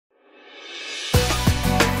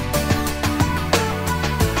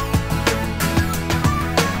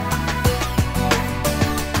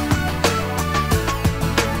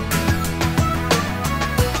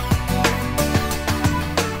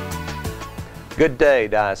Good day,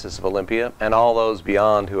 Diocese of Olympia, and all those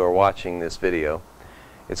beyond who are watching this video.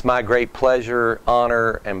 It's my great pleasure,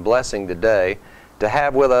 honor, and blessing today to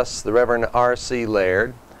have with us the Reverend R.C.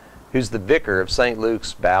 Laird, who's the Vicar of St.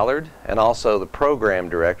 Luke's Ballard and also the Program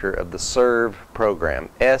Director of the SERVE program,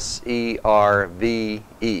 S-E-R-V-E.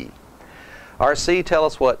 R.C., tell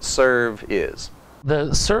us what SERVE is.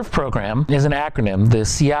 The SERVE program is an acronym, the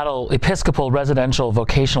Seattle Episcopal Residential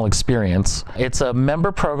Vocational Experience. It's a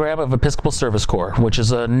member program of Episcopal Service Corps, which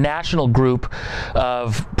is a national group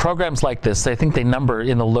of programs like this. I think they number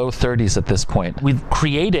in the low 30s at this point. We've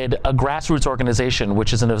created a grassroots organization,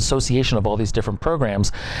 which is an association of all these different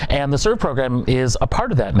programs, and the SERVE program is a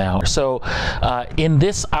part of that now. So in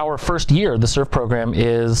this, our first year, the SERVE program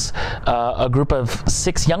is a group of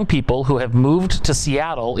 6 young people who have moved to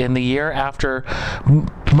Seattle in the year after,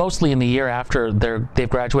 mostly in the year after they've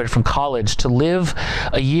graduated from college, to live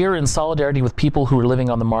a year in solidarity with people who are living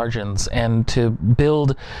on the margins and to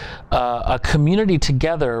build a community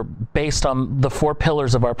together based on the 4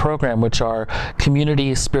 pillars of our program, which are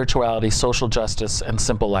community, spirituality, social justice, and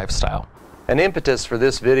simple lifestyle. An impetus for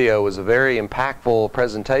this video was a very impactful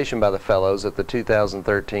presentation by the Fellows at the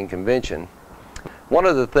 2013 convention. One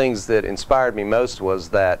of the things that inspired me most was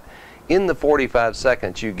that in the 45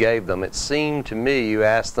 seconds you gave them, it seemed to me you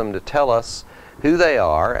asked them to tell us who they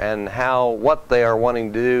are and how what they are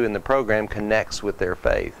wanting to do in the program connects with their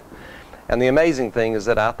faith. And the amazing thing is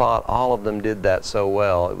that I thought all of them did that so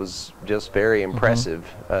well. It was just very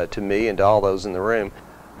impressive to me and to all those in the room.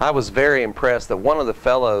 I was very impressed that one of the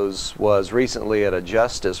Fellows was recently at a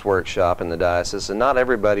justice workshop in the diocese, and not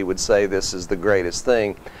everybody would say this is the greatest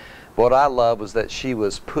thing. What I love was that she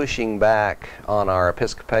was pushing back on our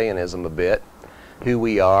Episcopalianism a bit, who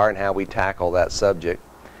we are and how we tackle that subject.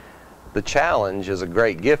 The challenge is a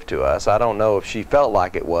great gift to us. I don't know if she felt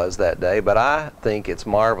like it was that day, but I think it's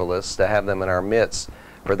marvelous to have them in our midst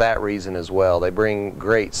for that reason as well. They bring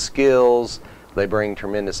great skills, they bring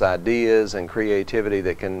tremendous ideas and creativity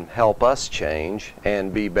that can help us change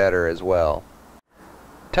and be better as well.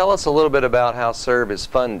 Tell us a little bit about how SERVE is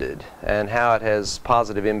funded and how it has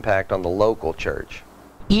positive impact on the local church.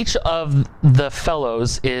 Each of the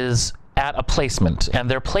fellows is at a placement, and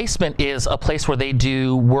their placement is a place where they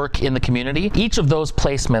do work in the community. Each of those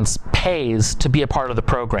placements pays to be a part of the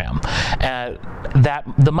program.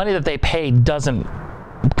 The money that they pay doesn't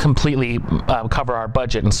completely cover our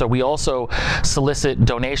budget, and so we also solicit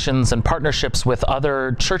donations and partnerships with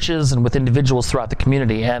other churches and with individuals throughout the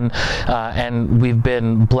community, and we've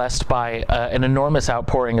been blessed by an enormous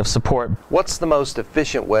outpouring of support. What's the most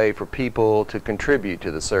efficient way for people to contribute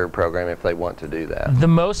to the SERVE program if they want to do that? The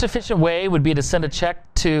most efficient way would be to send a check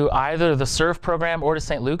to either the SERVE program or to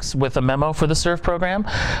St. Luke's with a memo for the SERVE program.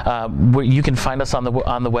 You can find us on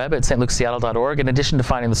the web at stlukesseattle.org, in addition to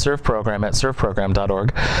finding the SERVE program at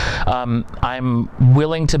serveprogram.org. I'm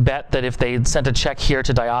willing to bet that if they sent a check here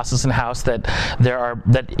to Diocesan House that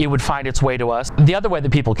it would find its way to us. The other way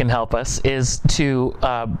that people can help us is to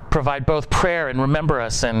provide both prayer and remember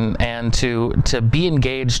us, and to be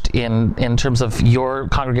engaged in terms of your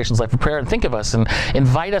congregation's life of prayer, and think of us and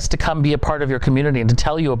invite us to come be a part of your community and to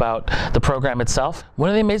tell you about the program itself. One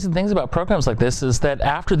of the amazing things about programs like this is that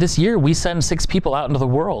after this year we send 6 people out into the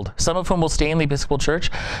world, some of whom will stay in the Episcopal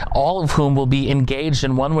Church, all of whom will be engaged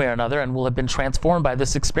in one way or another and will have been transformed by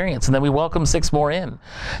this experience, and then we welcome 6 more in.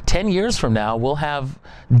 10 years from now we'll have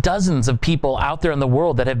dozens of people out there in the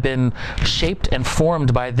world that have been shaped and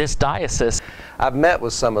formed by this diocese. I've met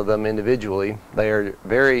with some of them individually. They are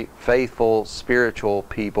very faithful, spiritual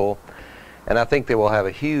people, and I think they will have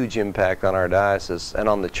a huge impact on our diocese and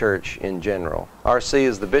on the church in general. R.C.,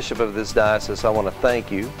 as the bishop of this diocese, I want to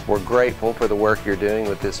thank you. We're grateful for the work you're doing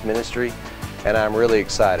with this ministry, and I'm really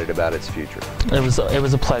excited about its future. It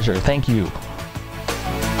was a pleasure. Thank you.